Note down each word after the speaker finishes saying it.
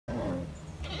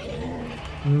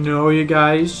No, you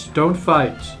guys, don't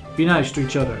fight. Be nice to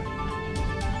each other.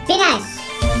 Be nice.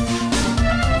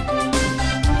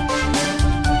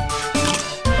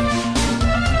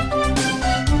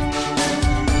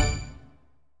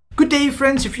 Good day,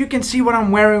 friends. If you can see what I'm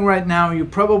wearing right now, you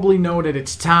probably know that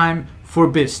it's time for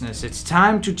business. It's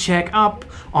time to check up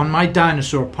on my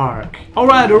dinosaur park.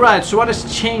 Alright, so what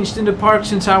has changed in the park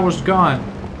since I was gone?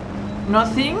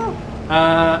 Nothing?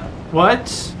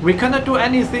 What? We cannot do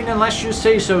anything unless you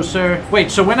say so, sir. Wait,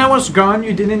 so when I was gone,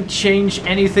 you didn't change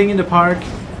anything in the park?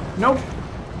 Nope.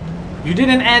 You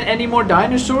didn't add any more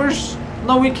dinosaurs?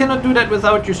 No, we cannot do that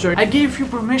without you, sir. I gave you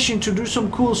permission to do some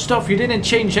cool stuff. You didn't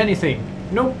change anything.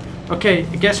 Nope. Okay,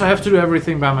 I guess I have to do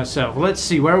everything by myself. Let's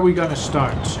see, where are we gonna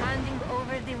start?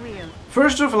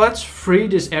 First off, let's free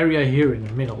this area here in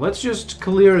the middle. Let's just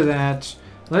clear that.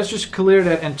 Let's just clear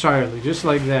that entirely, just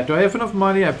like that. Do I have enough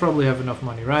money? I probably have enough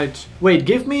money, right? Wait,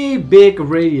 give me big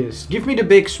radius. Give me the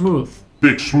big smooth.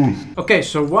 Big smooth. Okay,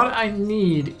 so what I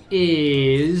need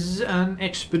is an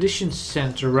expedition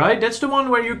center, right? That's the one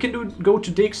where you can go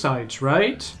to dig sites,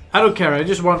 right? I don't care, I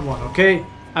just want one, okay?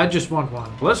 I just want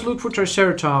one. Let's look for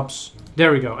Triceratops.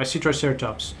 There we go, I see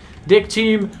Triceratops. Dig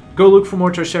team, go look for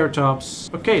more Triceratops.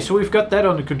 Okay, so we've got that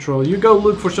under control. You go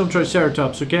look for some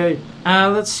Triceratops, okay?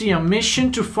 Let's see, a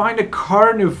mission to find a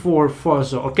carnivore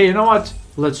fossil. Okay, you know what?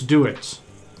 Let's do it.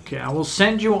 Okay, I will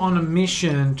send you on a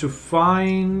mission to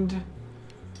find...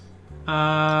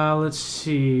 let's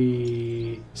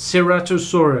see...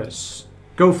 Ceratosaurus.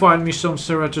 Go find me some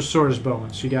Ceratosaurus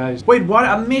bones, you guys. Wait, what?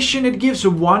 A mission that gives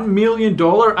 $1 million?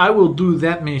 I will do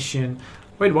that mission.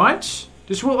 Wait, what?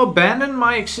 This will abandon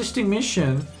my existing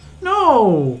mission?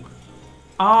 No!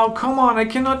 Oh, come on, I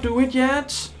cannot do it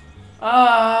yet?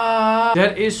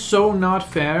 That is so not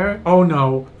fair. Oh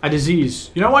no, a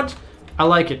disease. You know what? I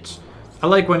like it. I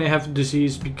like when they have a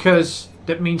disease because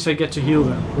that means I get to heal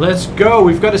them. Let's go,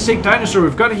 we've got a sick dinosaur,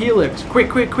 we've got to heal it. Quick,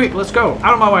 quick, quick, let's go.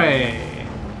 Out of my way.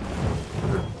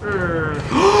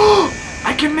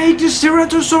 I can make this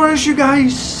Ceratosaurus, you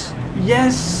guys!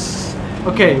 Yes!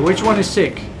 Okay, which one is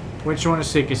sick? Which one is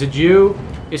sick? Is it you?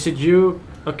 Is it you?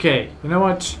 Okay, you know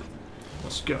what?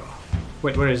 Let's go.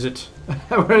 Wait, where is it?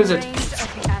 Where is it?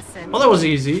 Oh, that was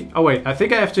easy. Oh wait, I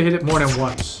think I have to hit it more than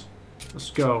once.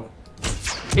 Let's go.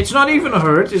 It's not even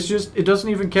hurt, it's just, it doesn't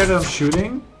even care that I'm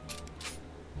shooting.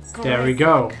 There we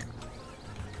go.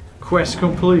 Quest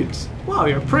complete. Wow,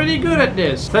 you're pretty good at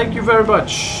this. Thank you very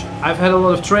much. I've had a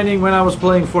lot of training when I was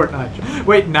playing Fortnite.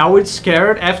 Wait, now it's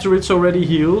scared after it's already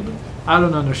healed? I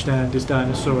don't understand this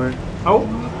dinosaur. Oh,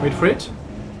 wait for it.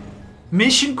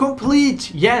 Mission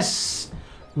complete. Yes.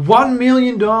 $1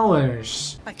 million.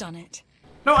 I've done it.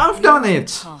 No, I've done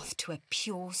it. Path to a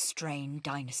pure strain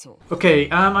dinosaur. Okay,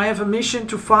 I have a mission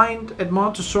to find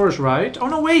Edmontosaurus, right? Oh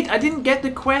no, wait, I didn't get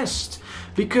the quest.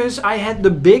 Because I had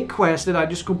the big quest that I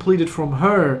just completed from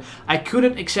her. I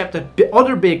couldn't accept that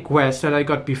other big quest that I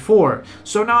got before.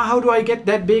 So now how do I get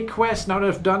that big quest now that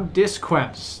I've done this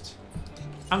quest?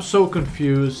 I'm so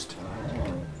confused.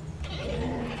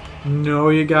 No,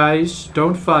 you guys,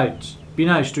 don't fight. Be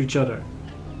nice to each other.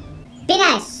 Be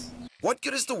nice. What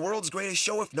good is the world's greatest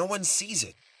show if no one sees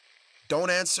it? Don't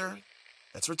answer.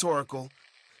 That's rhetorical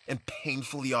and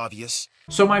painfully obvious.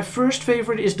 So my first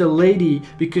favorite is the lady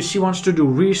because she wants to do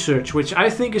research, which I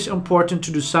think is important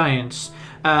to do science.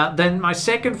 Then my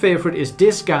second favorite is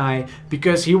this guy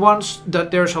because he wants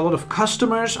that there's a lot of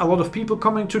customers, a lot of people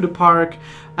coming to the park.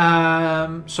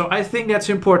 So I think that's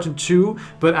important too,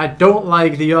 but I don't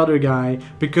like the other guy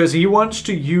because he wants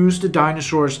to use the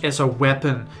dinosaurs as a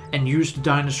weapon and use the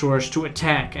dinosaurs to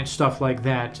attack and stuff like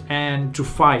that and to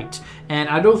fight. And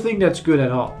I don't think that's good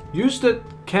at all. Use the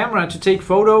camera to take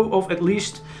photo of at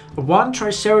least one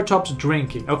Triceratops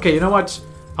drinking. Okay, you know what?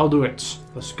 I'll do it.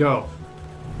 Let's go.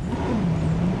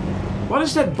 What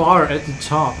is that bar at the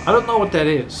top? I don't know what that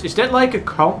is. Is that like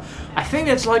a I think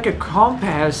that's like a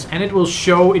compass and it will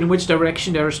show in which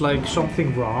direction there's like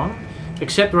something wrong.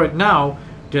 Except right now,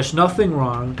 there's nothing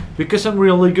wrong because I'm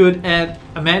really good at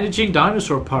managing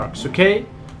dinosaur parks, okay?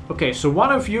 Okay, so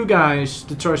one of you guys,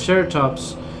 the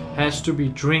Triceratops, has to be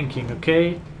drinking,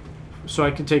 okay? So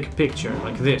I can take a picture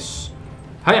like this.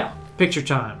 Hiya! Picture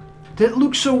time. That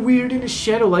looks so weird in the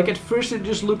shadow. Like at first it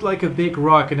just looked like a big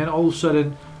rock and then all of a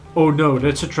sudden, oh no,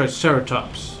 that's a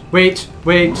Triceratops. Wait,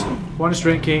 wait. One is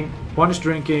drinking. One is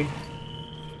drinking.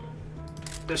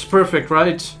 That's perfect,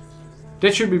 right?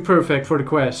 That should be perfect for the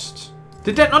quest.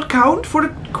 Did that not count for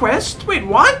the quest? Wait,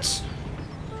 what?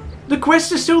 The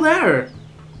quest is still there.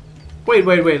 Wait,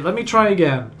 wait, wait. Let me try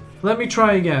again. Let me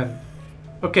try again.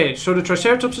 Okay, so the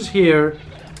Triceratops is here.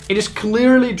 It is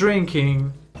clearly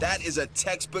drinking. That is a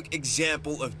textbook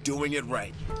example of doing it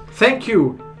right. Thank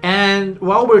you. And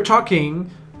while we're talking...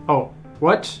 Oh,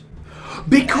 what?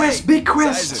 Big quest, big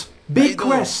quest, Isaac, big how you doing?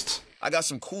 quest. I got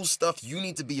some cool stuff you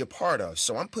need to be a part of,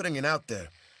 so I'm putting it out there.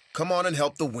 Come on and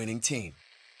help the winning team.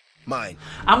 Mine.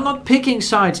 I'm not picking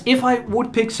sides. If I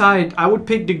would pick side, I would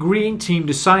pick the green team,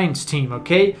 the science team,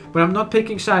 okay? But I'm not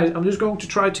picking sides. I'm just going to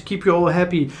try to keep you all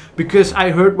happy because I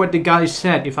heard what the guys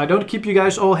said. If I don't keep you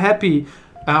guys all happy,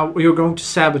 you're going to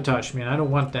sabotage me, and I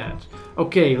don't want that.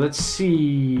 Okay, let's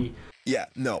see. Yeah,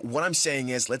 no, what I'm saying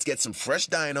is let's get some fresh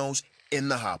dinos in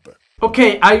the hopper.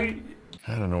 Okay, I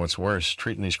don't know what's worse,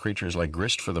 treating these creatures like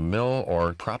grist for the mill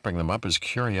or propping them up as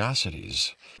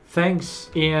curiosities. Thanks,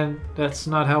 Ian. That's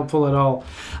not helpful at all.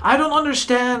 I don't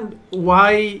understand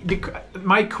why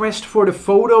my quest for the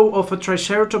photo of a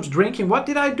Triceratops drinking. What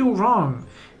did I do wrong?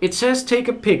 It says take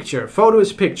a picture. Photo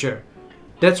is picture.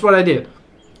 That's what I did.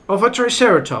 Of a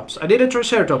Triceratops. I did a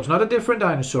Triceratops, not a different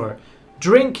dinosaur.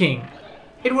 Drinking.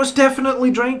 It was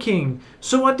definitely drinking.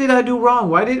 So what did I do wrong?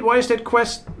 Why is that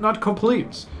quest not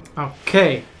complete?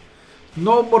 Okay.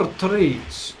 No more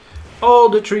trees. All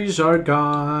the trees are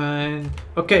gone.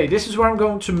 Okay, this is where I'm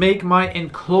going to make my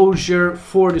enclosure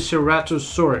for the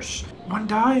Ceratosaurus. One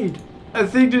died. I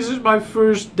think this is my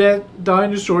first dead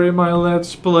dinosaur in my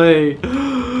Let's Play.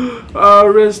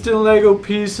 Rest in Lego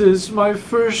pieces. My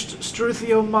first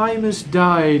Struthiomimus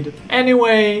died.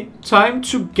 Anyway, time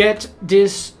to get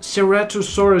this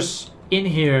Ceratosaurus in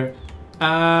here.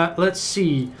 Let's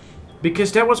see.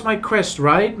 Because that was my quest,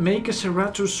 right? Make a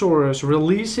Ceratosaurus,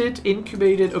 release it,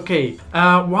 incubate it. Okay,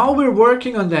 while we're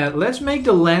working on that, let's make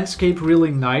the landscape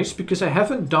really nice. Because I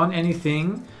haven't done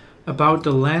anything about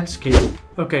the landscape.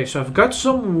 Okay, so I've got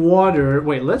some water.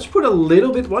 Wait, let's put a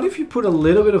little bit. What if you put a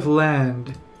little bit of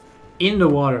land in the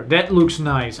water? That looks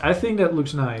nice. I think that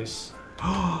looks nice.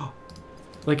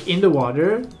 Like in the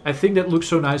water. I think that looks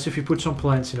so nice if you put some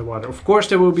plants in the water. Of course,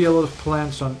 there will be a lot of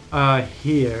plants on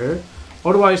here.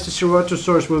 Otherwise, the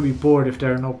Ceratosaurus will be bored if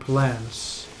there are no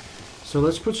plants. So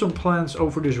let's put some plants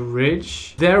over this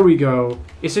ridge. There we go.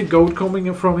 Is a goat coming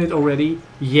in from it already?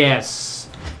 Yes.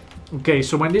 Okay,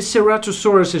 so when this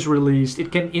Ceratosaurus is released,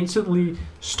 it can instantly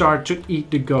start to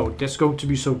eat the goat. That's going to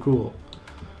be so cool.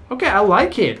 Okay, I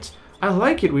like it. I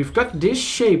like it. We've got this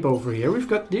shape over here. We've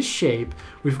got this shape.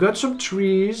 We've got some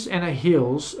trees and a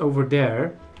hills over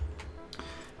there.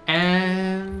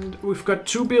 And we've got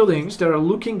two buildings that are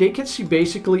looking, they can see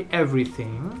basically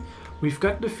everything. We've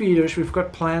got the feeders, we've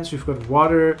got plants, we've got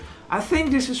water. I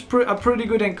think this is a pretty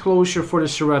good enclosure for the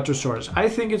Ceratosaurus. I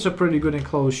think it's a pretty good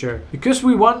enclosure. Because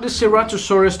we want the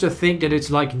Ceratosaurus to think that it's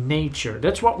like nature.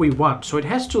 That's what we want. So it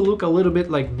has to look a little bit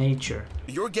like nature.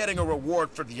 You're getting a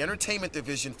reward for the entertainment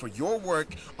division for your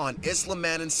work on Isla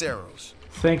Mananceros.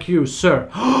 Thank you, sir.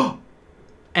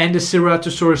 And the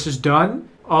Ceratosaurus is done.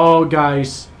 Oh,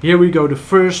 guys, here we go, the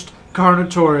first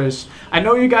Carnotaurus. I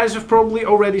know you guys have probably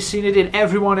already seen it in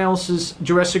everyone else's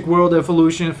Jurassic World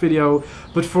Evolution video,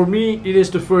 but for me, it is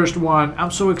the first one.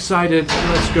 I'm so excited.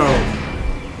 Let's go.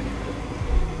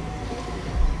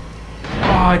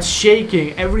 Oh, it's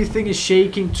shaking. Everything is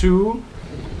shaking too.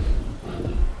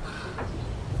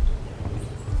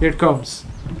 Here it comes.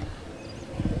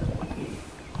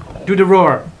 Do the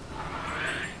roar.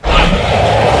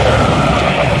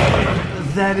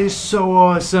 That is so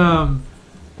awesome.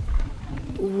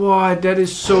 What? That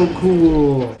is so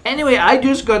cool. Anyway, I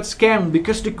just got scammed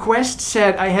because the quest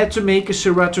said I had to make a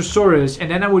Ceratosaurus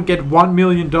and then I would get $1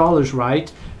 million,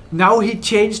 right? Now he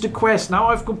changed the quest. Now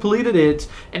I've completed it.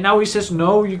 And now he says,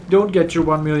 no, you don't get your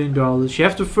 $1 million. You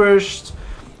have to first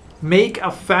make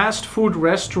a fast food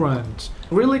restaurant.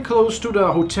 Really close to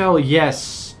the hotel,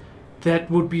 yes. That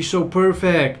would be so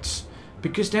perfect.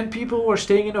 Because then people who are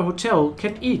staying in the hotel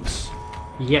can eat.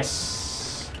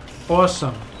 Yes.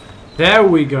 Awesome. There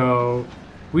we go.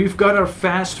 We've got our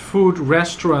fast food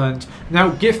restaurant. Now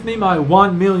give me my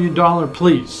 $1 million,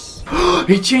 please.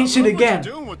 He changed it again. What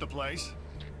you doing with the place?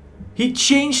 He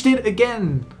changed it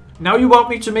again. Now you want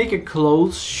me to make a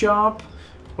clothes shop?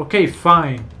 Okay,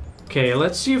 fine. Okay,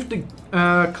 let's see if the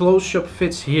clothes shop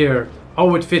fits here.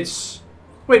 Oh, it fits.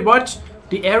 Wait, what?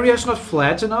 The area is not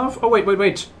flat enough? Oh,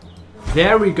 wait.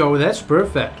 There we go. That's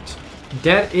perfect.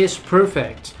 That is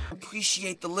perfect.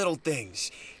 Appreciate the little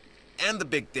things. And the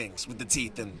big things with the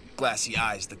teeth and glassy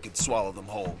eyes that could swallow them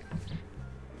whole.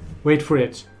 Wait for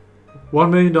it. $1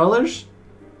 million?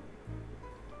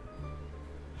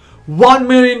 $1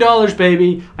 million,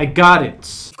 baby! I got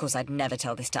it. Of course, I'd never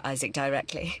tell this to Isaac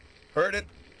directly. Heard it?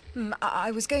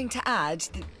 I was going to add...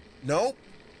 No.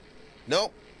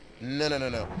 No.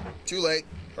 No. Too late.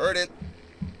 Heard it.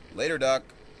 Later, Doc.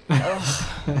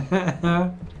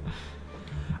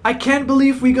 I can't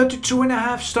believe we got to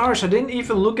 2.5 stars. I didn't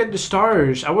even look at the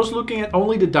stars. I was looking at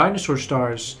only the dinosaur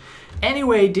stars.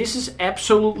 Anyway, this is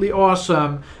absolutely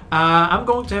awesome. I'm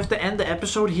going to have to end the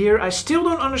episode here. I still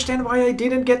don't understand why I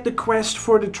didn't get the quest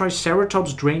for the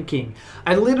Triceratops drinking.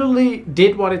 I literally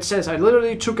did what it says. I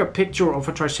literally took a picture of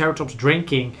a Triceratops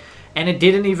drinking and it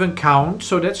didn't even count.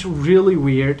 So that's really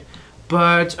weird.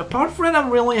 But apart from that,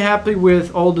 I'm really happy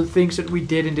with all the things that we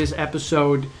did in this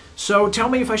episode. So tell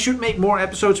me if I should make more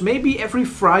episodes. Maybe every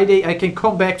Friday I can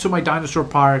come back to my dinosaur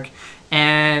park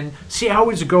and see how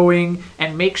it's going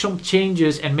and make some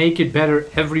changes and make it better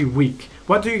every week.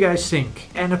 What do you guys think?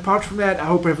 And apart from that, I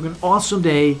hope you're having an awesome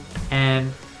day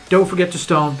and don't forget to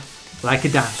stomp like a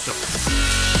dinosaur.